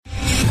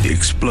The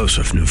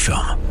explosive new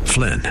film,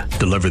 Flynn,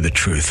 deliver the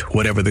truth,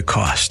 whatever the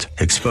cost,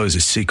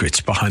 exposes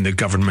secrets behind the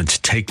government's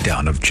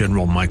takedown of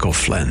General Michael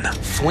Flynn.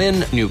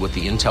 Flynn knew what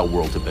the intel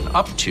world had been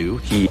up to.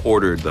 He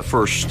ordered the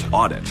first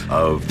audit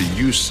of the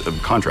use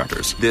of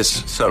contractors.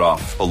 This set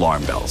off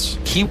alarm bells.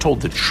 He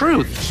told the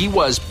truth. He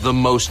was the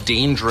most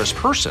dangerous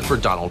person for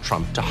Donald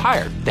Trump to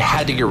hire. They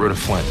had to get rid of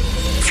Flynn.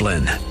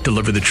 Flynn,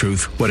 deliver the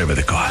truth, whatever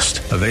the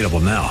cost. Available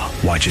now.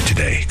 Watch it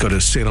today. Go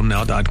to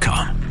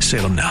salemnow.com.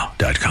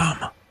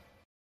 salemnow.com.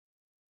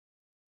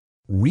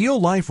 Real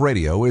Life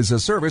Radio is a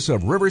service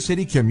of River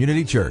City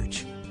Community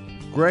Church.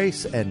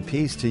 Grace and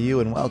peace to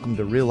you, and welcome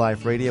to Real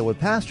Life Radio with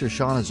Pastor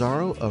Sean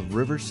Azzaro of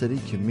River City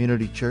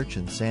Community Church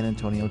in San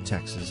Antonio,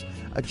 Texas.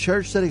 A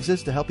church that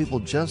exists to help people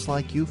just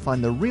like you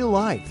find the real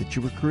life that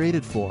you were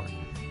created for,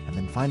 and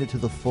then find it to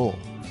the full.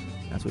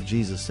 That's what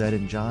Jesus said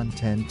in John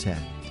 10:10.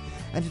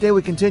 And today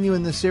we continue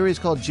in this series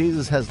called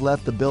Jesus Has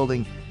Left the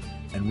Building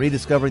and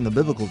Rediscovering the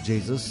Biblical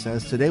Jesus,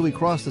 as today we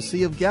cross the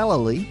Sea of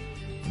Galilee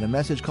in a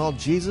message called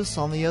Jesus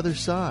on the Other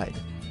Side.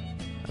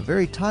 A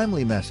very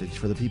timely message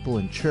for the people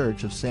in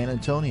Church of San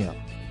Antonio.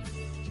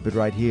 Keep it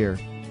right here.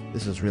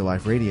 This is Real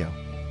Life Radio.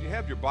 If you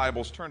have your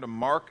Bibles, turn to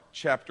Mark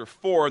chapter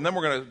 4, and then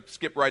we're going to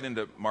skip right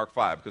into Mark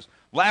 5, because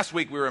last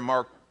week we were in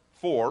Mark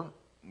 4.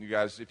 You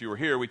guys, if you were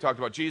here, we talked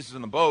about Jesus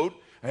in the boat.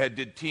 I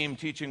did team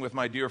teaching with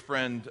my dear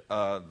friend,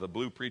 the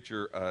blue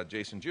preacher,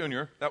 Jason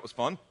Jr. That was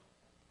fun.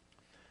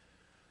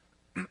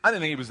 I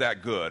didn't think he was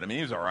that good. I mean,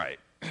 he was all right.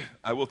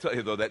 I will tell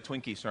you, though, that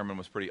Twinkie sermon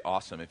was pretty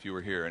awesome if you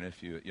were here, and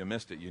if you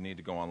missed it, you need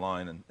to go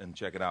online and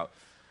check it out.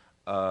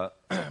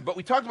 But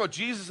we talked about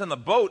Jesus in the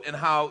boat and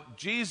how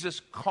Jesus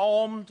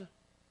calmed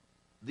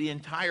the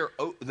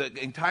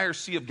entire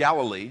Sea of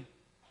Galilee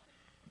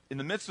in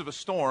the midst of a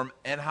storm,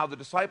 and how the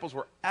disciples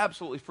were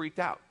absolutely freaked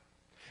out.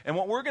 And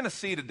what we're going to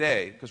see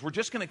today, because we're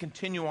just going to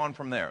continue on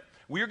from there,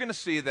 we're going to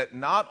see that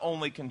not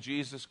only can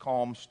Jesus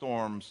calm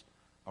storms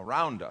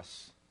around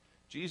us,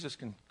 Jesus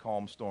can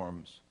calm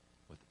storms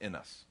within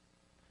us.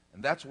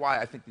 And that's why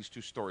I think these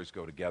two stories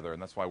go together,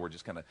 and that's why we're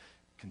just kind of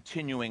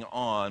continuing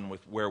on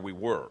with where we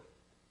were.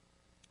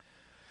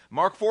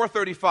 Mark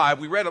 4:35,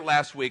 we read it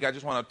last week. I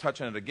just want to touch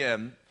on it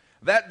again.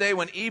 That day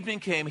when evening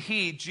came,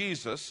 he,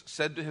 Jesus,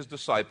 said to his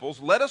disciples,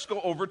 "Let us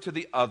go over to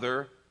the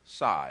other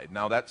side."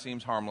 Now that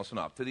seems harmless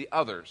enough. To the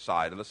other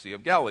side of the Sea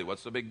of Galilee.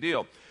 What's the big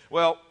deal?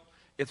 Well,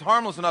 it's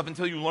harmless enough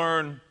until you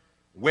learn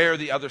where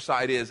the other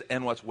side is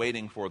and what's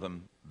waiting for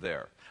them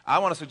there. I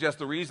want to suggest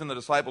the reason the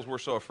disciples were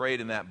so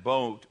afraid in that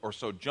boat or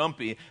so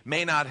jumpy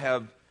may not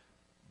have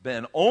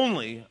been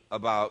only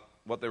about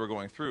what they were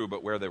going through,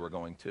 but where they were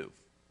going to.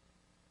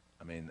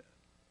 I mean,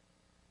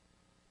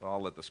 I'll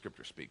let the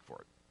scripture speak for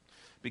it.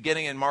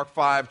 Beginning in Mark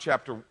 5,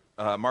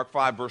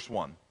 verse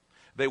 1.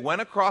 They went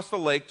across the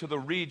lake to the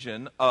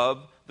region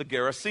of the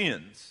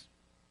Gerasenes.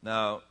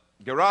 Now,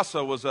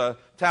 Gerasa was a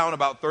town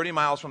about 30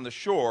 miles from the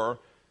shore,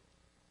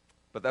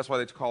 but that's why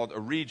they call it a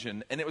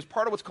region. And it was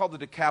part of what's called the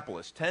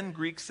Decapolis, 10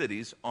 Greek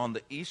cities on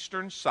the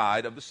eastern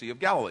side of the Sea of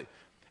Galilee.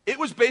 It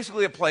was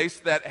basically a place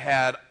that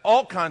had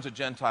all kinds of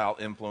Gentile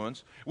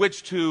influence,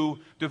 which to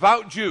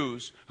devout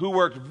Jews who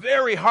worked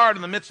very hard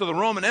in the midst of the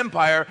Roman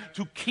Empire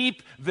to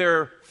keep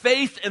their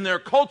faith and their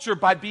culture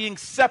by being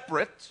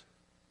separate,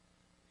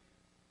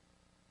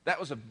 that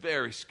was a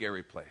very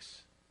scary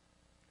place.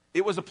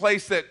 It was a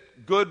place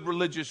that good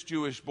religious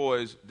Jewish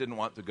boys didn't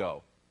want to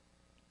go.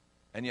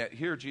 And yet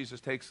here Jesus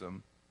takes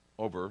them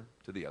over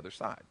to the other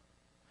side.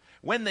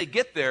 When they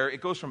get there, it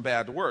goes from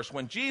bad to worse.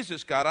 When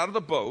Jesus got out of the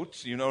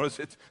boat, you notice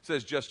it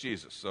says just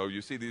Jesus. So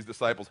you see these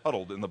disciples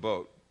huddled in the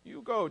boat.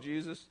 You go,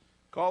 Jesus.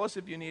 Call us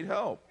if you need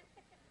help.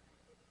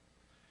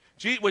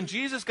 When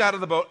Jesus got out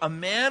of the boat, a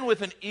man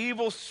with an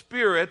evil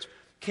spirit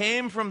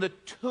came from the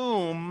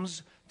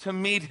tombs to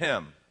meet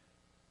him.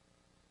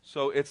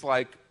 So it's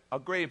like a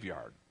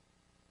graveyard.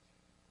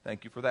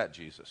 Thank you for that,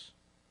 Jesus.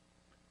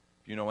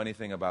 If you know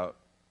anything about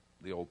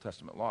the Old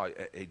Testament law,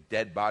 a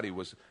dead body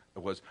was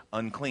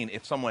unclean.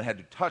 If someone had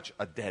to touch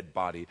a dead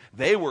body,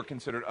 they were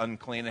considered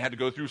unclean and had to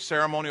go through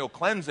ceremonial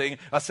cleansing,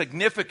 a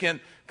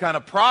significant kind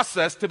of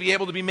process to be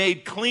able to be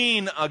made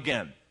clean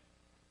again.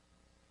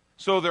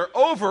 So they're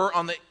over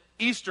on the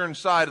eastern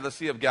side of the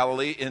Sea of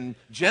Galilee in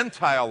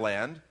Gentile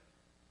land.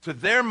 To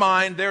their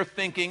mind, their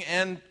thinking,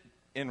 and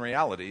in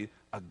reality,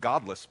 a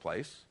godless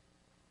place.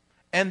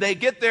 And they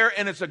get there,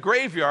 and it's a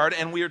graveyard,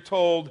 and we are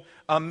told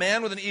a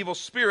man with an evil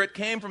spirit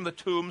came from the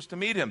tombs to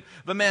meet him.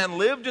 The man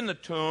lived in the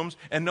tombs,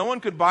 and no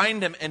one could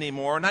bind him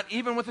anymore, not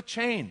even with a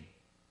chain.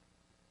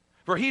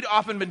 For he'd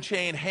often been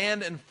chained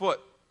hand and foot,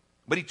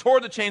 but he tore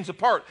the chains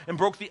apart and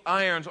broke the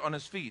irons on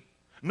his feet.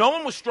 No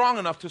one was strong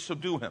enough to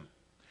subdue him.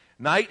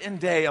 Night and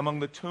day among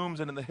the tombs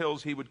and in the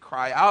hills he would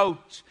cry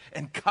out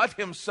and cut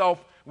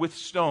himself with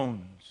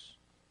stones.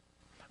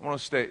 I want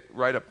to state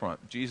right up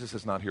front, Jesus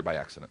is not here by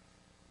accident.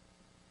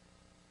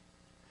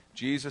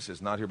 Jesus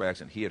is not here by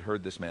accident. He had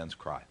heard this man's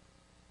cry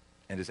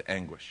and his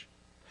anguish.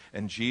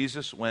 And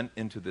Jesus went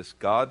into this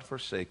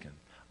God-forsaken,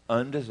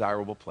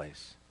 undesirable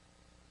place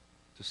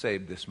to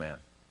save this man.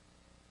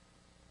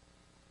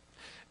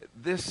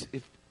 This,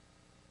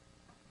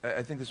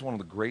 I think this is one of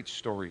the great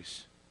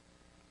stories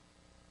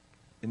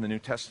in the New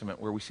Testament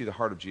where we see the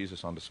heart of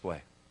Jesus on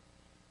display.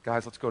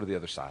 Guys, let's go to the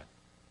other side.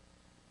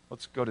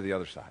 Let's go to the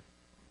other side.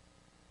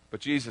 But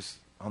Jesus,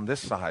 on this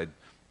side,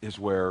 is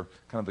where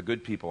kind of the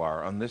good people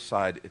are. On this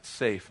side, it's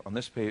safe. On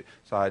this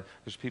side,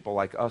 there's people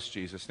like us,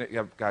 Jesus.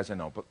 Yeah, guys, I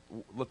know, but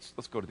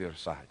let's go to the other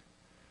side.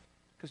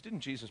 Because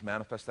didn't Jesus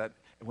manifest that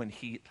when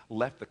he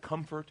left the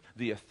comfort,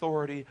 the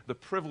authority, the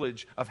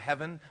privilege of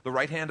heaven, the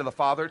right hand of the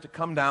Father, to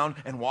come down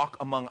and walk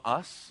among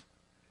us,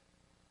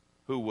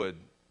 who would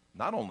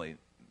not only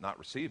not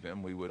receive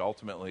him, we would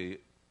ultimately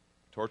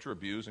torture,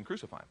 abuse, and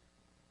crucify him.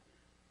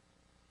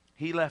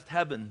 He left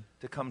heaven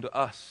to come to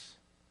us.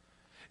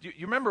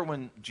 You remember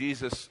when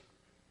Jesus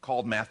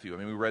called Matthew? I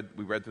mean,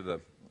 we read through the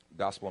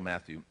Gospel of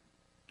Matthew.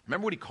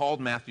 Remember when he called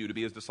Matthew to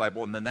be his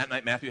disciple, and then that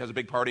night Matthew has a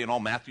big party, and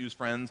all Matthew's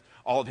friends,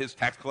 all of his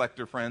tax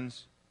collector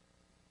friends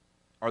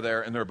are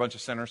there, and they're a bunch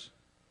of sinners.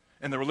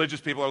 And the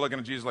religious people are looking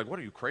at Jesus like, what,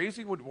 are you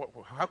crazy?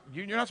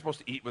 You're not supposed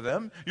to eat with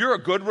them. You're a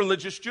good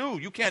religious Jew.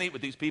 You can't eat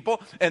with these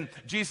people. And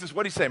Jesus,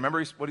 what did he say?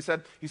 Remember what he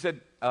said? He said,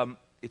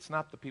 it's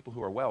not the people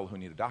who are well who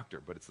need a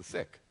doctor, but it's the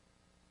sick.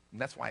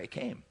 And that's why he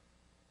came.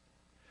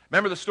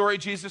 Remember the story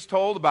Jesus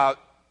told about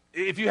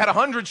if you had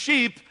 100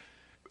 sheep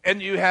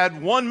and you had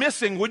one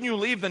missing, wouldn't you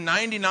leave the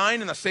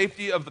 99 in the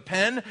safety of the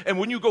pen? And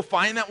wouldn't you go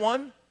find that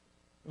one?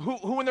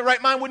 Who in their right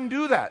mind wouldn't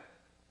do that?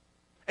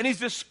 And he's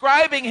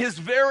describing his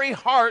very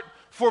heart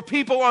for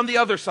people on the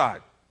other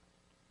side,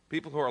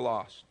 people who are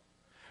lost.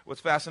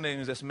 What's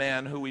fascinating is this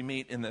man who we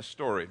meet in this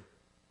story,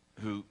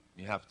 who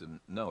you have to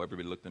know,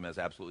 everybody looked at him as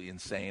absolutely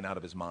insane, out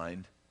of his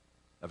mind,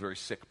 a very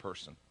sick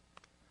person.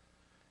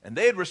 And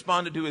they had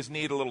responded to his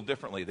need a little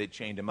differently. They'd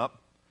chained him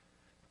up,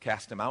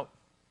 cast him out,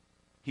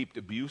 heaped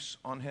abuse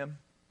on him.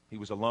 He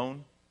was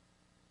alone,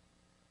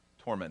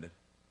 tormented.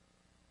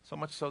 So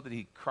much so that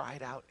he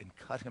cried out and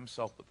cut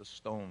himself with the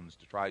stones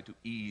to try to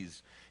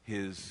ease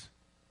his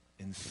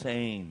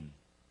insane,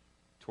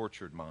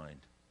 tortured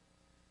mind.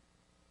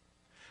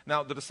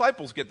 Now, the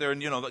disciples get there,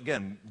 and,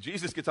 again,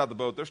 Jesus gets out of the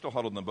boat. They're still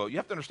huddled in the boat. You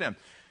have to understand,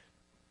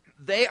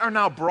 they are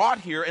now brought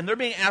here, and they're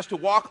being asked to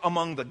walk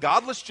among the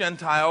godless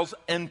Gentiles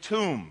and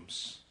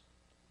tombs.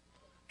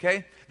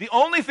 Okay? The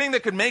only thing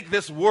that could make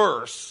this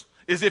worse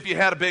is if you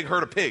had a big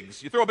herd of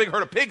pigs. You throw a big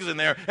herd of pigs in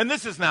there, and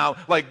this is now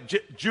like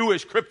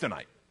Jewish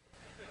kryptonite.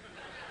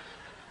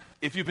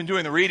 If you've been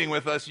doing the reading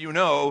with us, you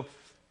know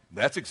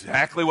that's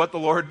exactly what the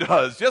Lord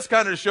does. Just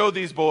kind of show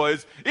these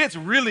boys, it's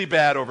really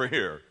bad over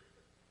here.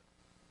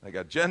 They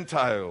got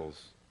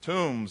Gentiles,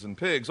 tombs, and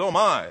pigs. Oh,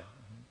 my.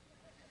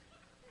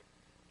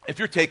 If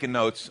you're taking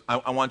notes,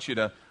 I want you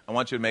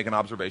to make an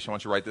observation. I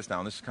want you to write this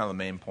down. This is kind of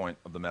the main point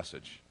of the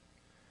message.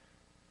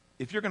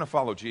 If you're going to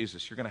follow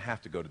Jesus, you're going to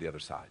have to go to the other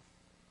side.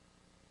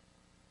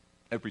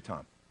 Every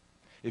time.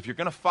 If you're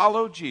going to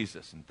follow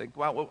Jesus, and think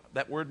about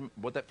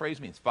what that phrase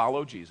means,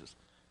 follow Jesus.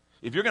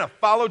 If you're going to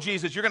follow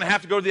Jesus, you're going to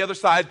have to go to the other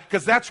side,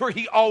 because that's where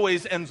he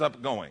always ends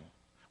up going.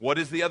 What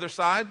is the other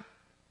side?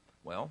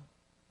 Well,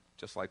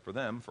 just like for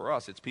them, for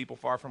us, it's people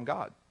far from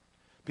God.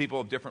 People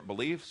of different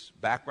beliefs,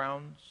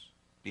 backgrounds,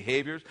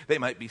 behaviors. They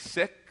might be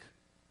sick.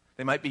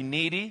 They might be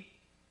needy.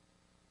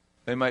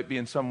 They might be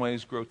in some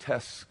ways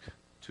grotesque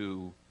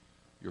to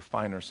your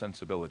finer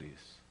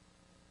sensibilities.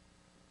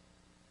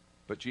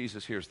 But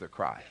Jesus hears their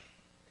cry.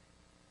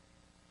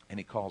 And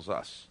he calls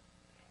us.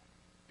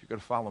 If you're going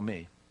to follow me,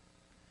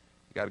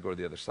 you got to go to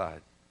the other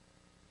side.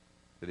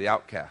 To the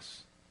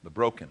outcasts, the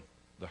broken,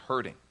 the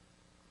hurting.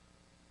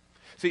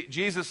 See,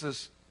 Jesus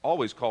has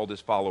always called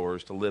his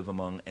followers to live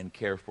among and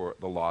care for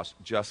the lost,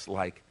 just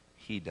like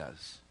he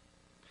does.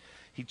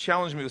 He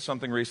challenged me with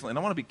something recently, and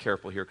I want to be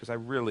careful here because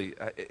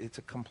it's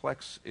a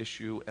complex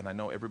issue, and I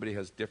know everybody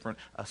has different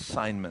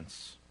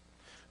assignments.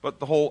 But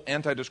the whole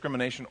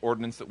anti-discrimination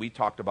ordinance that we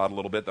talked about a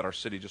little bit, that our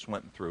city just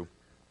went through,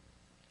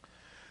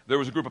 there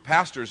was a group of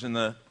pastors in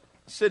the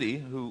city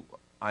who,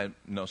 I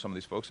know some of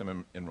these folks,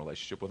 I'm in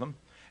relationship with them,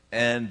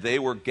 and they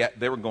were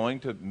going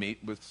to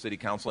meet with city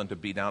council and to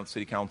be down at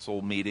city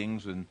council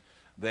meetings, and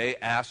they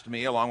asked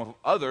me, along with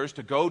others,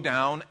 to go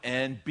down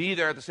and be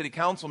there at the city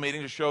council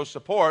meeting to show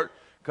support,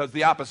 because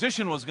the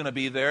opposition was going to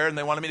be there, and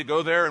they wanted me to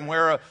go there and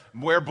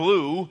wear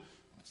blue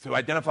to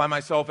identify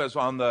myself as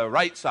on the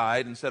right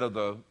side instead of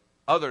the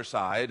other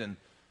side. And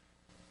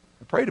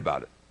I prayed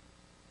about it.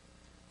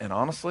 And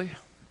honestly,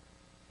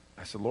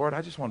 I said, Lord,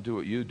 I just want to do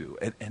what you do.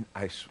 And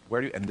I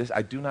swear to you, and this,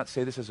 I do not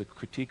say this as a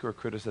critique or a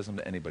criticism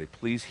to anybody.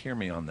 Please hear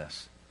me on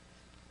this.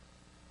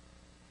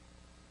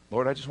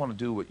 Lord, I just want to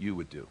do what you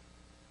would do.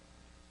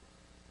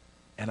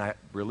 And I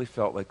really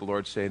felt like the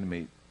Lord saying to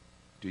me,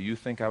 do you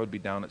think I would be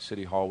down at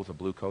City Hall with a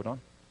blue coat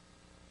on?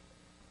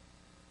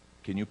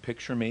 Can you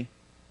picture me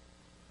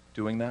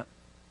doing that?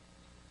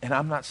 And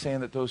I'm not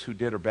saying that those who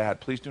did are bad.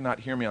 Please do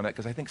not hear me on that,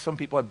 because I think some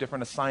people have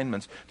different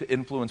assignments to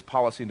influence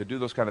policy and to do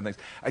those kind of things.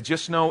 I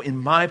just know in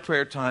my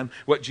prayer time,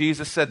 what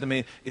Jesus said to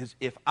me is,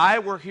 if I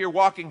were here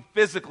walking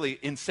physically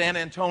in San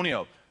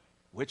Antonio,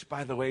 which,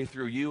 by the way,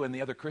 through you and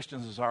the other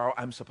Christians,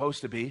 I'm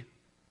supposed to be,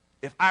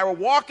 if I were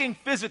walking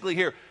physically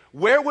here,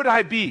 where would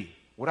I be?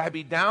 Would I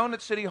be down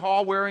at City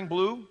Hall wearing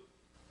blue?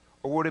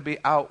 Or would I be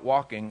out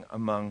walking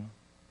among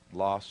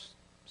lost,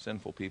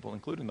 sinful people,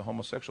 including the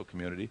homosexual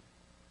community,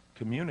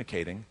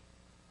 communicating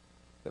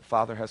that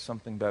Father has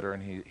something better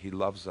and he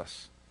loves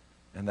us,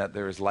 and that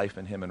there is life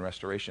in him and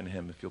restoration in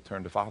him if you'll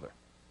turn to Father?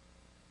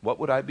 What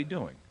would I be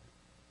doing?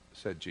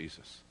 Said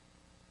Jesus.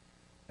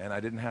 And I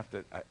didn't have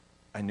to,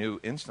 I knew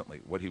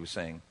instantly what he was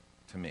saying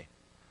to me.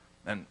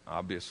 And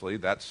obviously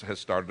that has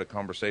started a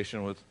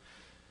conversation with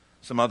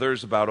some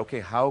others about, okay,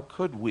 how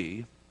could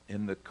we,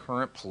 in the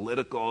current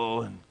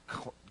political and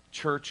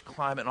church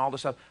climate and all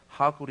this stuff,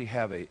 how could we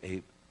have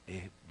a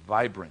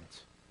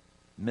vibrant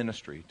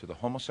ministry to the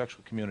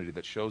homosexual community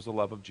that shows the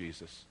love of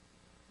Jesus?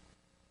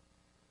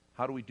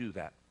 How do we do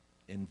that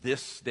in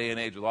this day and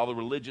age with all the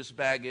religious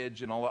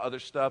baggage and all the other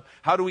stuff?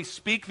 How do we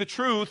speak the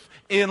truth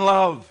in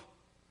love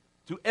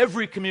to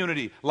every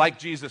community like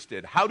Jesus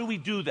did? How do we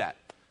do that?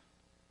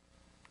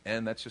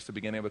 And that's just the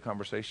beginning of a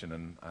conversation,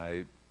 and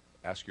I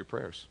ask your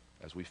prayers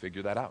as we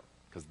figure that out,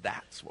 because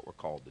that's what we're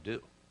called to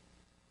do.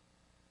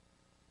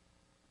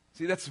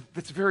 See, that's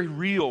very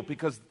real,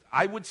 because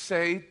I would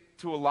say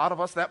to a lot of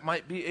us that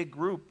might be a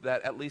group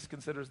that at least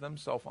considers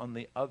themselves on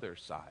the other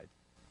side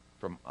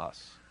from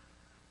us.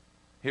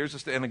 Here's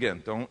just, and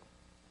again, don't,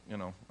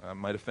 I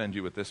might offend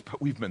you with this,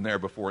 but we've been there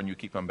before and you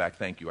keep coming back.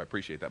 Thank you. I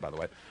appreciate that, by the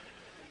way.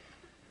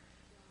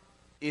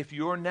 If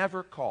you're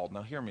never called,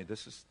 now hear me,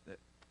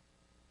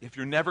 if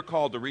you're never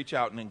called to reach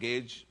out and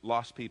engage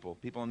lost people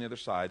on the other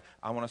side,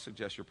 I want to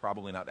suggest you're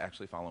probably not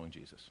actually following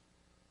Jesus.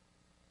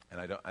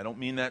 And I don't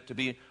mean that to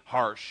be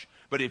harsh,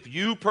 but if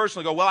you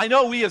personally go, well, I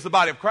know we as the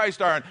body of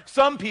Christ are, and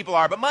some people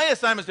are, but my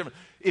assignment is different.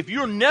 If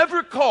you're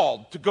never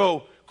called to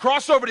go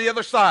cross over to the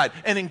other side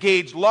and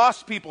engage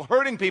lost people,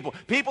 hurting people,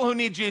 people who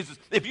need Jesus,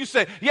 if you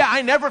say, yeah,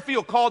 I never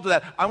feel called to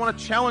that, I want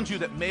to challenge you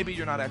that maybe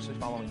you're not actually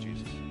following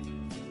Jesus.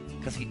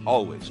 Because he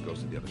always goes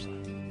to the other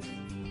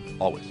side.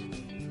 Always.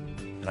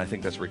 And I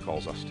think that's where he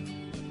calls us to.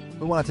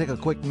 We want to take a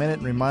quick minute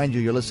and remind you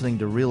you're listening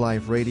to Real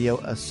Life Radio,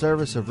 a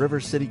service of River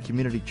City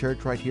Community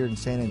Church right here in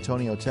San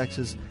Antonio,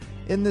 Texas.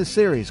 In this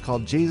series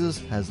called Jesus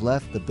Has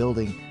Left the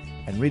Building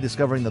and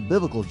Rediscovering the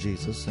Biblical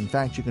Jesus. In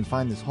fact, you can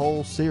find this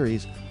whole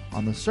series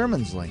on the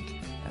sermons link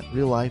at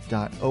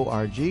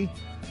reallife.org.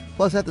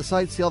 Plus, at the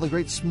site, see all the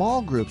great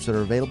small groups that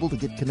are available to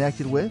get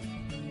connected with.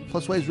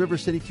 Plus, ways River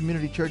City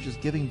Community Church is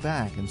giving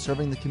back and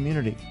serving the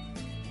community.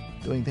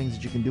 Doing things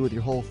that you can do with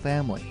your whole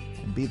family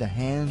and be the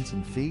hands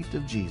and feet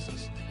of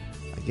Jesus.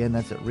 Again,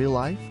 that's at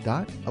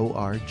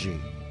reallife.org.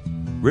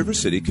 River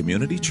City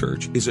Community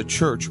Church is a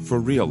church for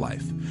real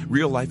life.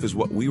 Real life is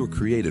what we were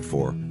created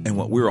for and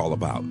what we're all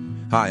about.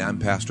 Hi, I'm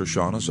Pastor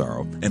Sean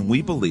Azzaro, and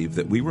we believe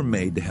that we were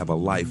made to have a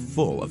life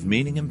full of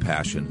meaning and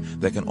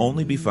passion that can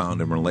only be found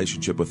in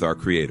relationship with our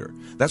Creator.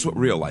 That's what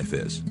real life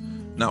is.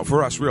 Now,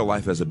 for us, real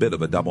life has a bit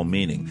of a double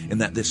meaning in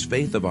that this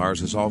faith of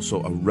ours is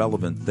also a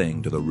relevant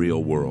thing to the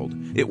real world.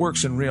 It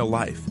works in real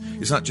life.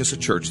 It's not just a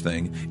church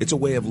thing. It's a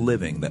way of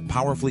living that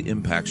powerfully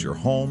impacts your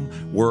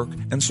home, work,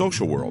 and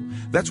social world.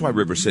 That's why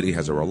River City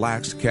has a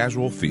relaxed,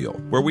 casual feel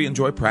where we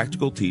enjoy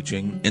practical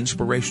teaching,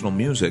 inspirational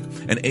music,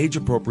 and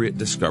age-appropriate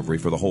discovery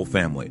for the whole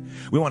family.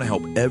 We want to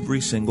help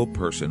every single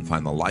person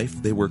find the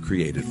life they were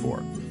created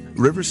for.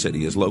 River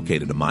City is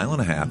located 1.5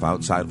 miles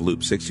outside of Loop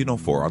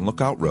 1604 on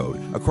Lookout Road,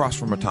 across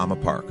from Retama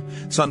Park.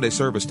 Sunday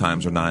service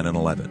times are 9 and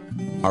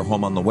 11. Our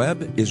home on the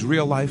web is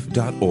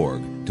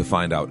reallife.org. To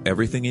find out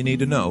everything you need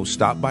to know,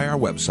 stop by our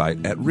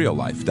website at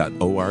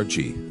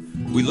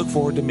reallife.org. We look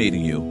forward to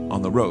meeting you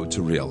on the road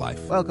to real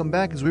life. Welcome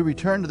back as we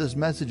return to this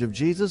message of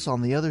Jesus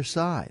on the other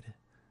side.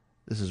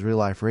 This is Real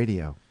Life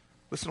Radio.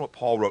 Listen to what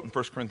Paul wrote in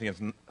 1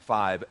 Corinthians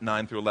 5,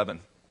 9 through 11.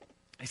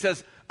 He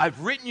says,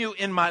 I've written you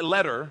in my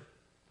letter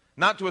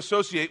not to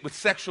associate with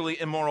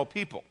sexually immoral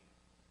people.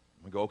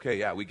 We go, okay,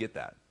 yeah, we get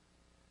that.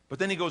 But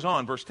then he goes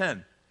on, verse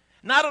 10.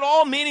 Not at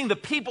all meaning the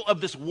people of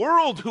this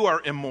world who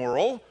are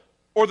immoral,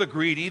 or the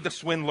greedy, the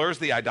swindlers,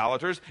 the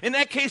idolaters. In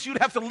that case, you'd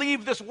have to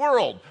leave this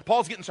world.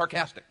 Paul's getting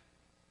sarcastic.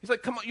 He's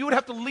like, come on, you would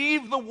have to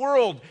leave the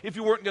world if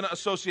you weren't going to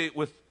associate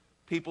with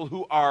people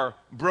who are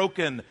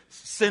broken,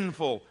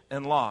 sinful,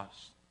 and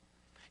lost.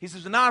 He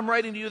says, now I'm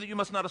writing to you that you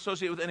must not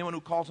associate with anyone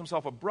who calls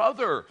himself a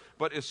brother,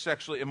 but is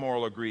sexually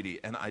immoral or greedy,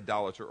 an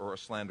idolater or a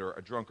slanderer,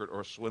 a drunkard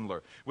or a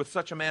swindler. With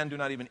such a man, do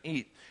not even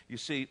eat. You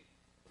see,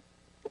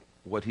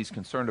 what he's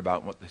concerned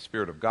about and what the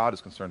Spirit of God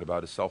is concerned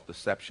about is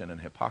self-deception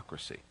and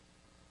hypocrisy.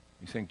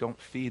 He's saying, don't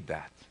feed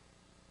that.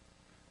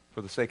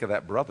 For the sake of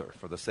that brother,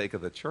 for the sake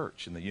of the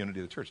church and the unity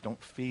of the church,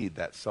 don't feed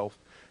that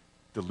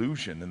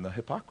self-delusion and the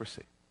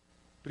hypocrisy.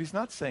 But he's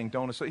not saying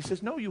don't associate. He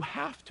says, no, you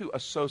have to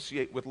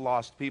associate with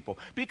lost people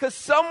because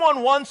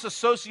someone once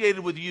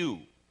associated with you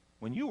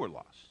when you were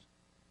lost.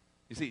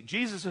 You see,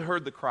 Jesus had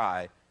heard the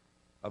cry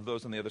of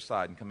those on the other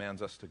side and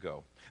commands us to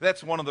go.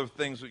 That's one of the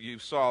things that you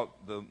saw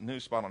the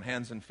news spot on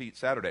Hands and Feet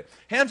Saturday.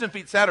 Hands and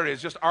Feet Saturday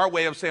is just our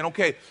way of saying,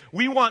 okay,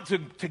 we want to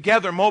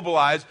together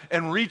mobilize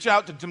and reach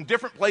out to some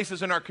different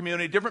places in our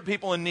community, different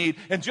people in need,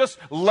 and just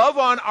love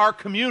on our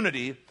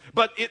community.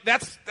 But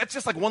that's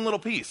just like one little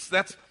piece.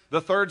 That's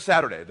The third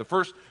Saturday, the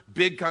first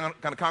big kind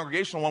of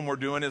congregational one we're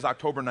doing is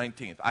October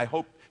 19th. I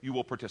hope you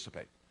will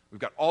participate. We've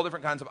got all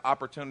different kinds of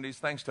opportunities,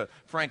 thanks to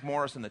Frank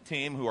Morris and the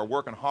team who are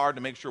working hard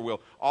to make sure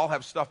we'll all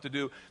have stuff to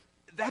do.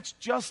 That's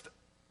just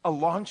a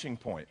launching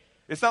point.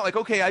 It's not like,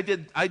 okay, I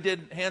did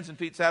Hands and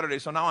Feet Saturday,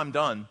 so now I'm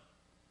done.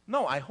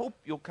 No, I hope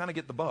you'll kind of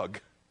get the bug.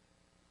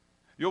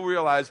 You'll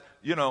realize,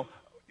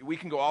 we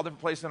can go all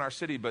different places in our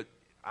city, but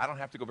I don't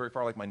have to go very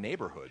far like my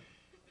neighborhood.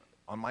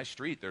 On my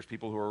street, there's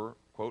people who are,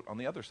 quote, on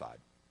the other side,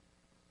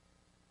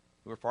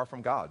 who are far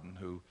from God and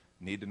who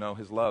need to know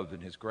his love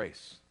and his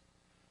grace,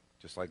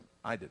 just like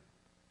I did.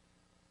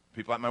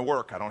 People at my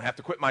work, I don't have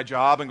to quit my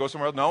job and go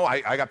somewhere else. No,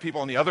 I got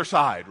people on the other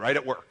side right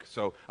at work.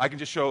 So I can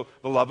just show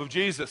the love of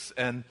Jesus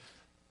and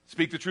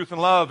speak the truth in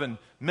love and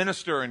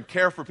minister and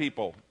care for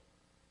people.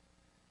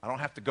 I don't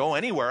have to go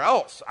anywhere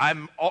else.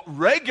 I'm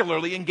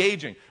regularly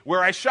engaging.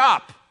 Where I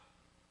shop,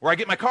 where I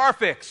get my car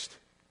fixed,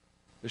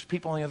 there's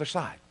people on the other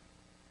side.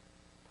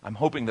 I'm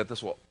hoping that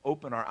this will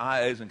open our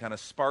eyes and kind of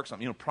spark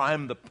something,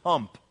 prime the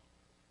pump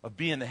of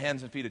being the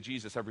hands and feet of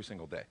Jesus every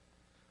single day.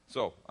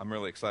 So I'm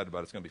really excited about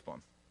it. It's going to be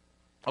fun.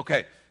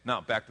 Okay,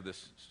 now back to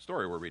this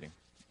story we're reading.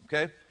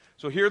 Okay,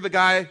 so here the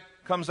guy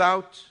comes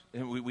out,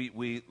 and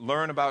we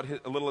learn about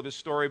a little of his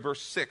story,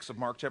 verse 6 of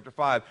Mark chapter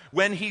 5.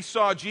 When he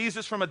saw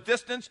Jesus from a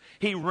distance,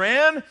 he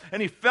ran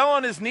and he fell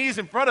on his knees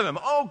in front of him.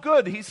 Oh,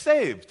 good, he's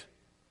saved.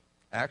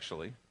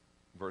 Actually,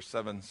 verse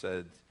 7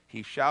 said,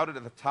 he shouted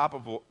at the top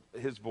of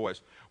his voice,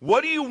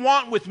 "What do you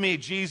want with me,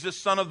 Jesus,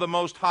 Son of the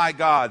Most High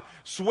God?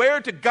 Swear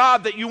to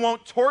God that you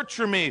won't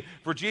torture me."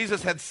 For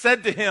Jesus had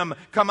said to him,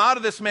 "Come out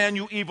of this man,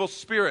 you evil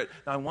spirit."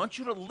 Now I want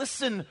you to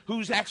listen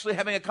who's actually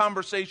having a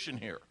conversation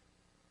here.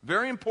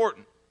 Very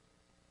important.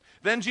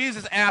 Then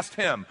Jesus asked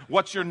him,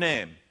 "What's your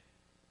name?"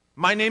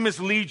 "My name is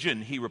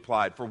Legion," he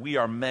replied, "for we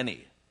are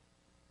many."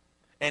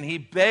 And he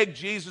begged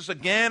Jesus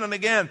again and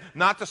again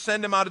not to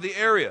send him out of the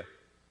area.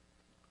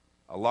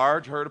 A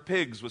large herd of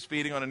pigs was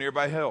feeding on a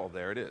nearby hill.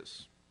 There it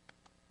is.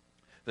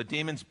 The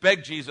demons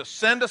begged Jesus,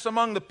 "Send us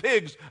among the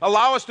pigs.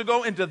 Allow us to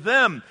go into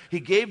them." He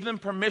gave them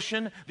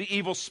permission. The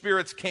evil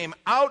spirits came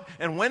out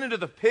and went into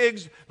the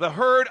pigs. The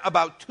herd,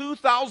 about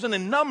 2,000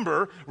 in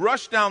number,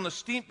 rushed down the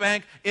steep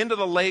bank into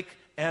the lake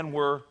and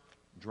were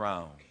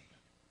drowned.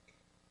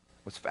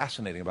 What's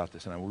fascinating about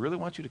this, and I really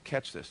want you to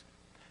catch this,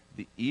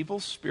 the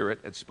evil spirit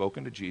had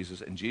spoken to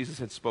Jesus, and Jesus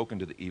had spoken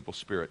to the evil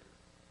spirit.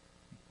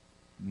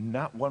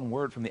 Not one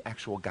word from the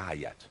actual guy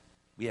yet.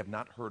 We have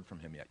not heard from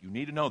him yet. You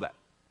need to know that.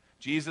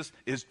 Jesus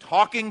is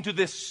talking to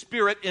this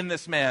spirit in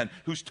this man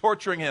who's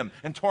torturing him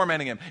and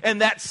tormenting him. And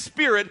that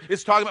spirit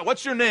is talking about,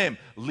 "What's your name?"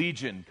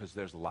 "Legion," because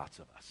there's lots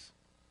of us.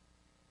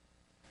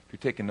 If you're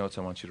taking notes,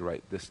 I want you to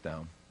write this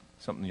down.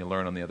 Something you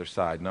learn on the other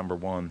side. Number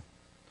one,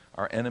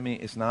 our enemy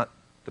is not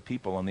the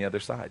people on the other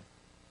side.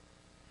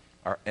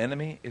 Our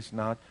enemy is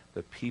not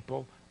the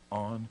people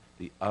on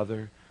the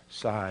other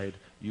side.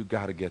 You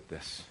got to get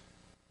this.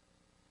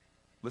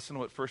 Listen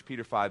to what 1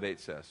 Peter 5:8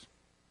 says.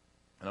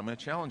 And I'm going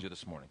to challenge you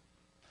this morning.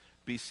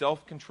 Be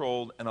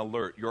self-controlled and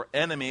alert. Your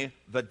enemy,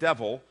 the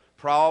devil,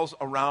 prowls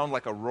around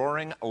like a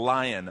roaring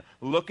lion,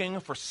 looking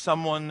for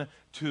someone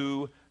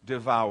to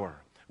devour.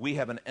 We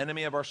have an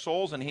enemy of our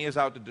souls, and he is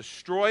out to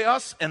destroy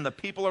us and the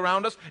people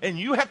around us, and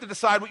you have to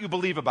decide what you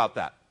believe about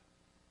that.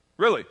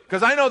 Really.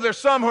 Because I know there's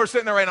some who are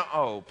sitting there right now,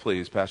 "Oh,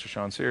 please, Pastor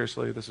Sean,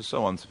 seriously, this is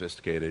so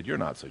unsophisticated. You're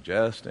not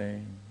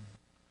suggesting."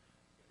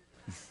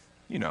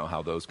 You know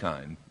how those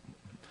kind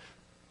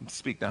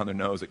speak down their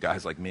nose at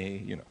guys like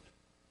me,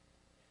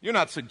 You're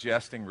not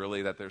suggesting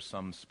really that there's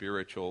some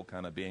spiritual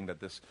kind of being, that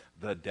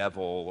the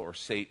devil or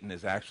Satan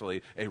is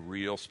actually a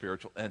real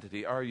spiritual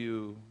entity, are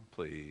you?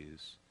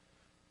 Please.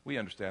 We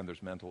understand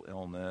there's mental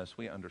illness.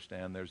 We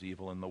understand there's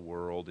evil in the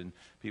world and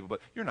people,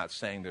 but you're not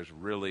saying there's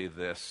really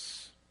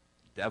this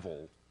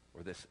devil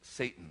or this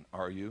Satan,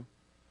 are you?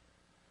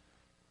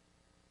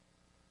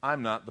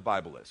 I'm not, the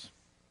Bible is.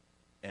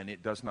 And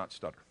it does not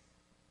stutter.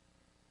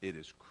 It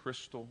is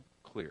crystal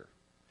clear.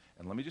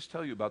 And let me just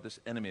tell you about this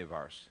enemy of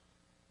ours.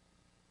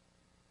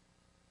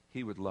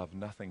 He would love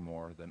nothing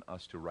more than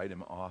us to write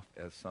him off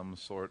as some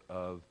sort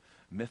of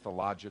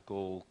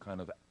mythological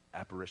kind of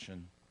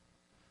apparition,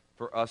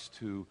 for us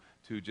to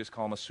just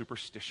call him a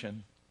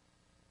superstition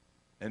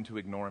and to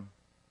ignore him.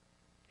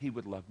 He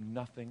would love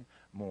nothing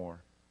more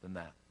than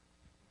that.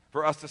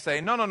 For us to say,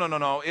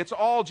 no, it's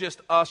all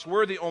just us.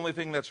 We're the only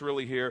thing that's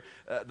really here.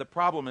 The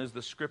problem is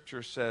the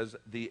Scripture says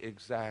the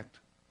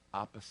exact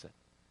opposite.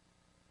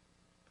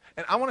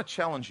 And I want to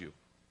challenge you.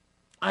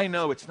 I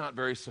know it's not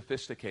very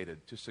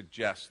sophisticated to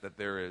suggest that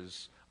there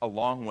is,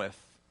 along with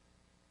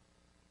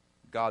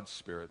God's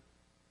Spirit,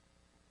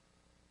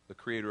 the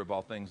creator of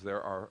all things,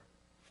 there are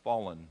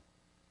fallen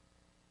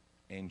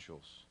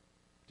angels,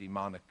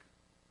 demonic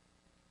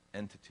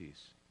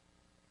entities,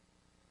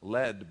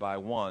 led by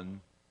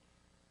one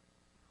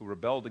who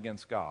rebelled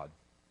against God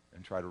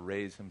and tried to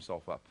raise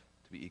himself up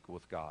to be equal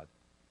with God.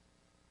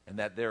 And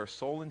that their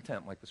sole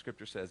intent, like the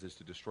Scripture says, is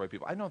to destroy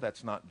people. I know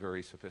that's not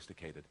very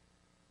sophisticated.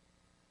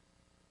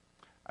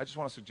 I just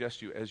want to suggest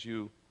to you, as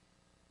you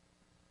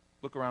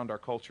look around our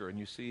culture and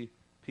you see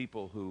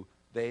people who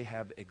they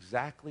have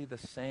exactly the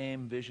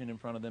same vision in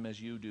front of them as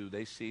you do.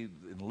 They see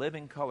in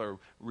living color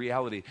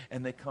reality,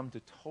 and they come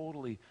to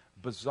totally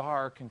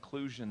bizarre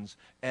conclusions.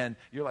 And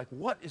you're like,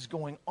 what is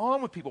going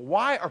on with people?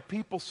 Why are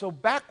people so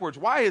backwards?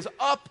 Why is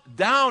up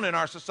down in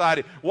our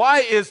society?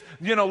 Why is,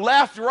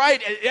 left,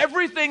 right?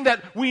 Everything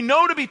that we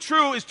know to be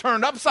true is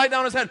turned upside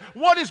down on its head.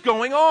 What is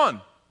going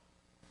on?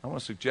 I want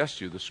to suggest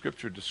to you the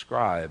Scripture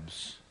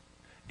describes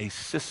a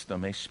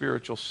system, a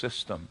spiritual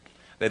system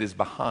that is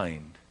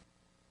behind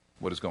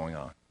what is going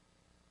on.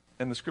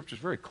 And the Scripture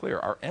is very clear.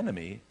 Our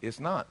enemy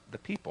is not the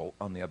people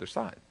on the other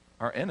side.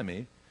 Our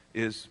enemy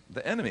is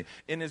the enemy.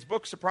 In his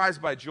book,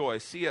 Surprised by Joy,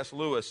 C.S.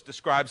 Lewis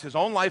describes his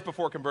own life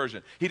before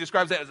conversion. He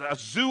describes it as a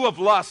zoo of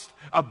lust,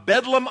 a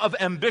bedlam of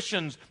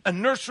ambitions, a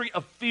nursery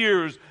of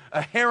fears,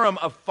 a harem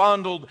of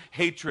fondled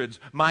hatreds.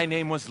 My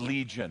name was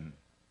Legion.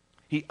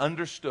 He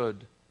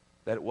understood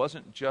that it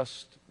wasn't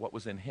just what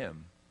was in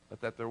him, but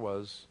that there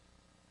was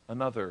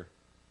another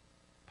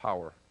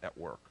power at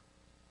work.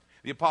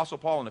 The Apostle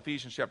Paul in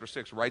Ephesians chapter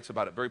 6 writes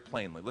about it very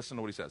plainly. Listen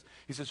to what he says.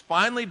 He says,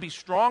 finally be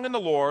strong in the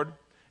Lord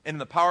and in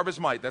the power of his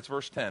might. That's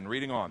verse 10,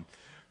 reading on.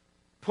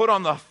 Put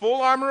on the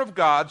full armor of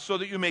God so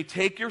that you may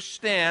take your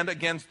stand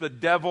against the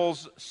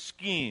devil's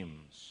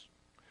schemes.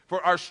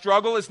 For our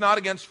struggle is not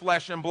against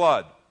flesh and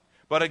blood,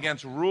 but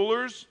against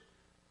rulers,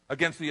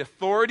 against the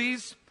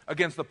authorities,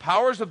 against the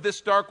powers of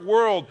this dark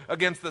world,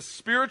 against the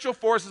spiritual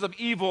forces of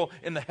evil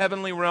in the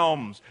heavenly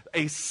realms.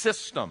 A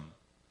system,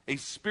 a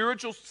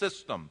spiritual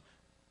system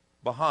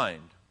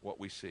behind what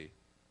we see.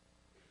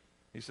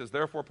 He says,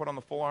 therefore put on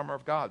the full armor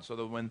of God so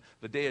that when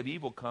the day of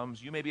evil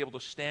comes, you may be able to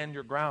stand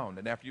your ground.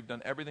 And after you've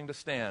done everything to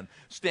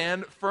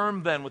stand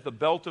firm then with the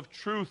belt of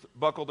truth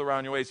buckled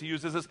around your waist. He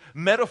uses this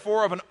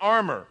metaphor of an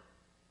armor.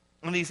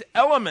 And these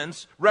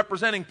elements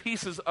representing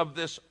pieces of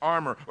this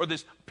armor, or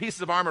this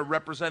pieces of armor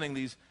representing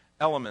these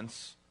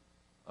elements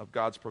of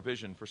God's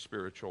provision for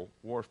spiritual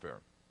warfare.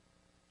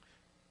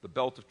 The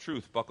belt of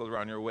truth buckled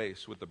around your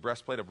waist with the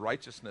breastplate of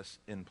righteousness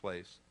in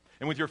place.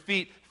 And with your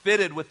feet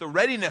fitted with the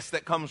readiness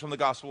that comes from the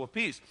gospel of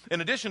peace.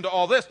 In addition to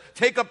all this,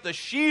 take up the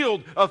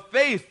shield of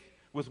faith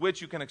with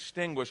which you can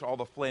extinguish all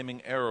the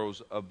flaming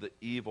arrows of the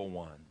evil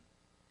one.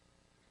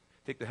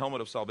 Take the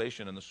helmet of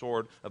salvation and the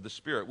sword of the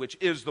Spirit, which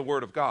is the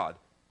word of God.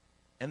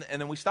 And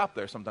then we stop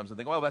there sometimes and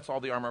think, well, that's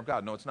all the armor of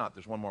God. No, it's not.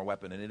 There's one more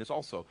weapon, and it is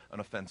also an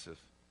offensive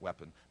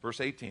weapon.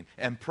 Verse 18,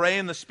 and pray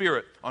in the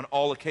Spirit on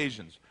all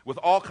occasions, with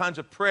all kinds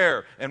of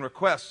prayer and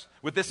requests.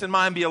 With this in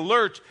mind, be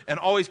alert and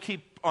always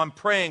keep on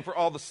praying for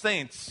all the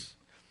saints.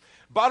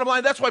 Bottom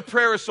line, that's why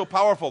prayer is so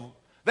powerful.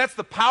 That's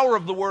the power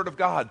of the Word of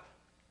God.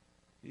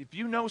 If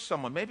you know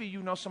someone, maybe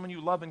you know someone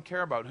you love and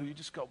care about, who you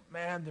just go,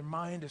 man, their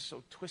mind is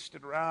so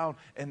twisted around,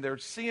 and they're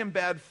seeing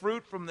bad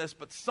fruit from this,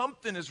 but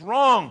something is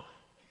wrong.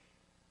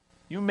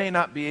 You may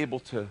not be able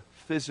to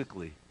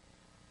physically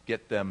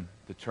get them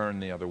to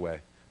turn the other way,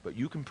 but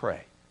you can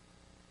pray.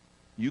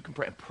 You can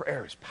pray, and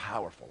prayer is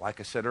powerful. Like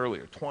I said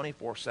earlier,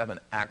 24/7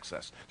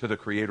 access to the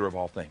Creator of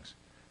all things.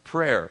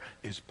 Prayer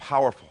is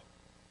powerful.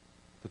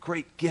 The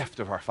great gift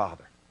of our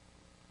Father.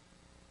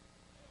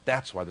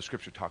 That's why the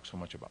Scripture talks so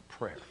much about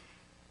prayer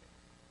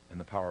and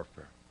the power of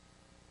prayer.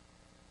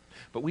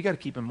 But we got to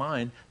keep in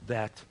mind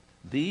that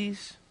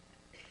these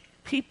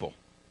people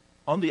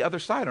on the other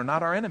side are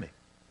not our enemy.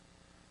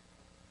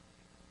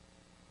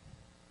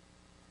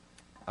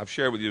 I've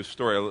shared with you a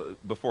story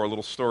before, a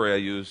little story I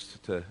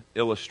used to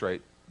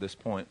illustrate this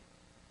point.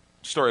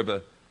 Story of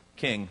a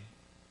king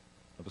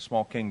of a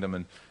small kingdom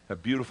and a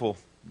beautiful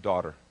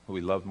daughter who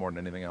he loved more than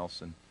anything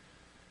else. And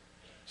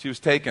she was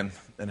taken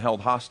and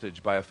held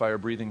hostage by a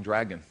fire-breathing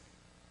dragon.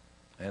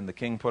 And the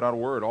king put out a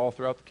word all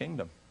throughout the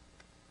kingdom.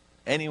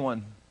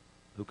 Anyone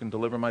who can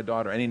deliver my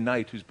daughter, any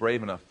knight who's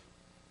brave enough,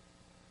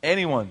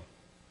 anyone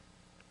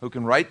who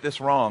can right this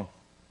wrong,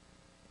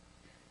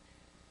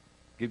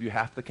 give you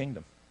half the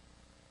kingdom.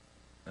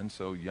 And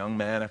so young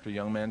man after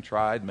young man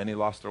tried. Many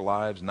lost their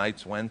lives.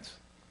 Knights went,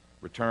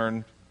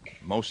 returned.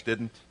 Most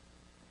didn't.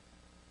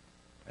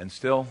 And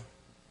still,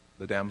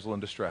 the damsel in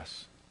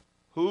distress.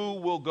 Who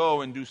will go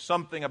and do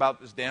something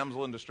about this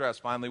damsel in distress?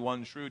 Finally,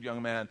 one shrewd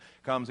young man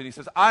comes and he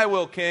says, I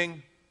will,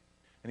 king.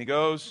 And he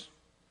goes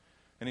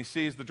and he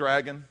sees the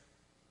dragon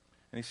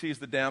and he sees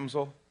the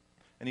damsel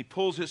and he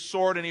pulls his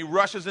sword and he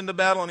rushes into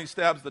battle and he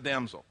stabs the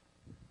damsel.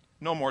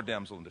 No more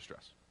damsel in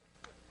distress.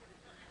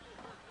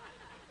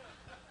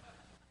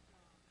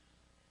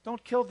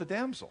 Don't kill the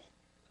damsel.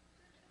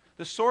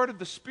 The sword of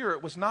the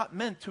Spirit was not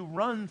meant to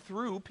run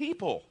through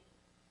people.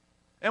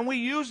 And we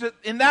use it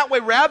in that way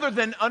rather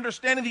than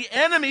understanding the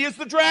enemy is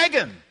the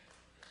dragon.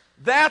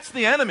 That's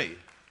the enemy.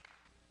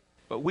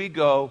 But we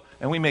go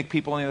and we make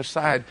people on the other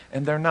side,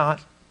 and they're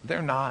not.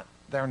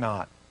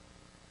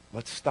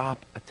 Let's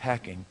stop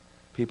attacking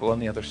people on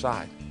the other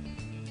side.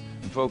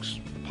 And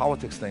folks, the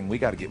politics thing, we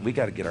got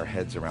to get our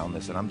heads around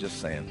this, and I'm just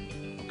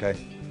saying, okay?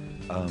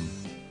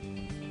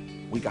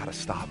 We got to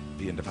stop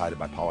being divided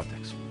by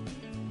politics.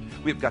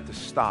 We've got to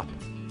stop.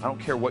 I don't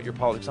care what your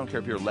politics, I don't care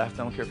if you're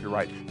left, I don't care if you're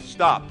right.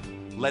 Stop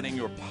letting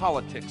your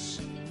politics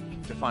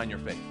define your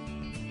faith.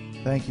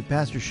 Thank you,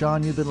 Pastor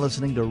Sean. You've been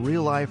listening to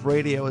Real Life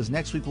Radio. As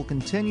next week we'll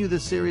continue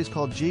this series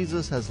called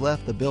Jesus Has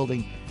Left the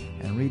Building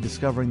and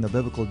Rediscovering the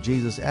Biblical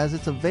Jesus, as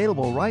it's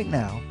available right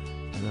now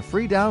as a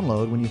free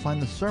download when you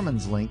find the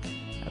sermons link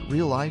at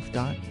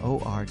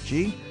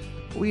reallife.org.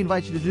 We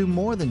invite you to do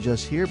more than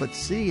just hear, but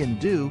see and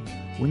do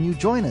when you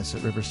join us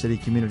at River City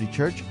Community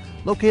Church,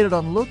 located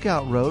on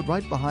Lookout Road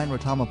right behind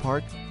Rotama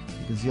Park.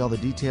 You can see all the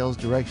details,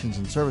 directions,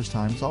 and service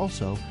times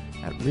also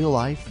at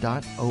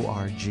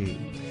reallife.org.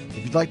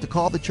 If you'd like to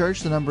call the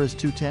church, the number is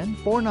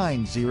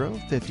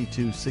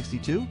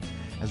 210-490-5262,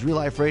 as Real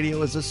Life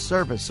Radio is a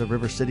service of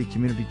River City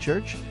Community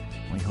Church.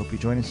 We hope you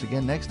join us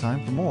again next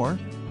time for more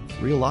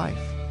Real Life.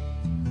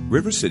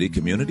 River City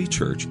Community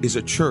Church is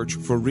a church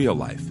for real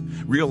life.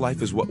 Real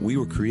life is what we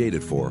were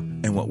created for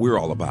and what we're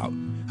all about.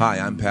 Hi,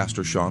 I'm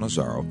Pastor Sean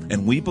Azzaro,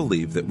 and we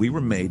believe that we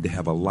were made to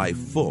have a life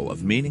full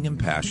of meaning and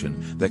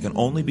passion that can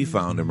only be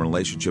found in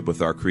relationship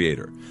with our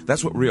Creator.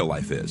 That's what real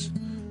life is.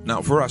 Now,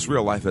 for us,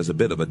 real life has a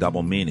bit of a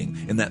double meaning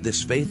in that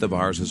this faith of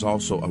ours is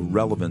also a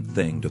relevant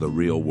thing to the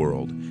real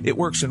world. It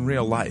works in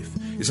real life.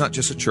 It's not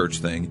just a church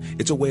thing.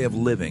 It's a way of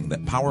living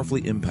that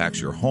powerfully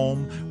impacts your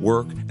home,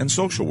 work, and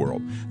social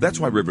world. That's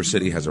why River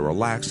City has a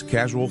relaxed,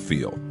 casual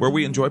feel where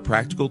we enjoy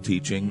practical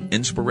teaching,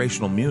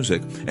 inspirational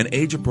music, and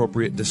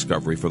age-appropriate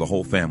discovery for the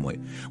whole family.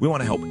 We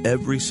want to help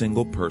every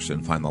single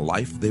person find the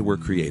life they were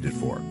created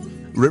for.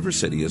 River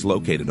City is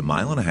located a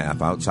mile and a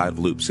half outside of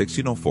Loop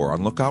 1604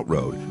 on Lookout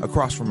Road,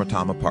 across from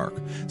Rotama Park.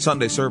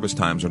 Sunday service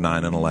times are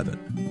 9 and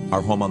 11.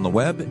 Our home on the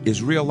web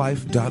is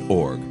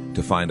reallife.org.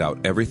 To find out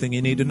everything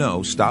you need to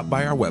know, stop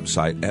by our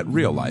website at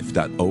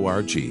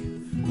reallife.org.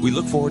 We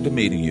look forward to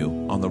meeting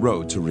you on the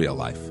road to real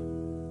life.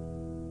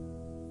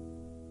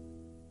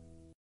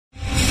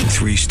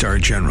 3-star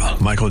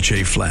General Michael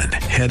J. Flynn,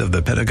 head of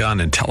the Pentagon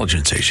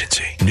Intelligence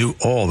Agency, knew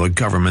all the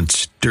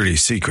government's dirty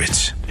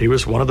secrets. He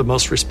was one of the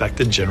most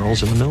respected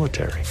generals in the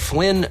military.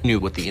 Flynn knew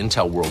what the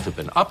intel world had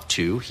been up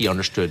to. He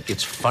understood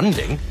its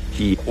funding.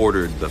 He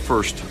ordered the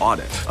first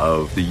audit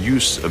of the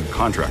use of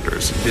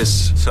contractors.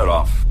 This set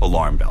off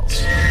alarm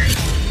bells.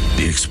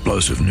 The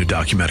explosive new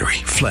documentary,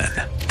 Flynn,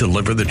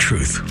 Deliver the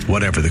Truth,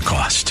 Whatever the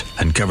Cost,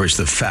 uncovers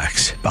the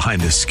facts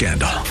behind this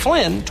scandal.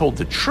 Flynn told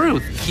the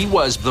truth. He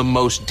was the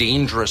most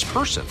dangerous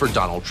person for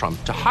Donald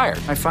Trump to hire.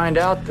 I find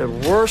out the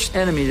worst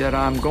enemy that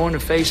I'm going to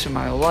face in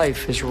my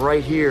life is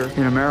right here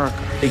in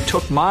America. They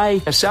took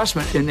my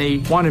assessment and they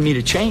wanted me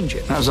to change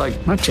it. And I was like,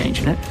 I'm not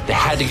changing it. They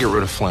had to get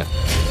rid of Flynn.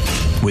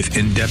 With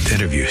in-depth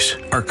interviews,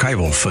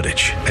 archival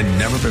footage, and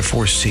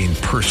never-before-seen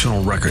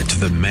personal records of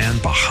the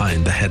man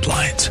behind the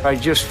headlines. I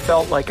just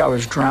felt like I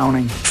was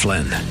drowning.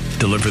 Flynn,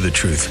 Deliver the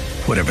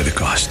Truth, Whatever the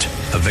Cost.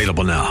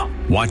 Available now.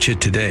 Watch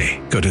it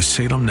today. Go to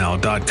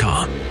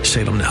salemnow.com.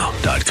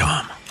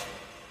 salemnow.com.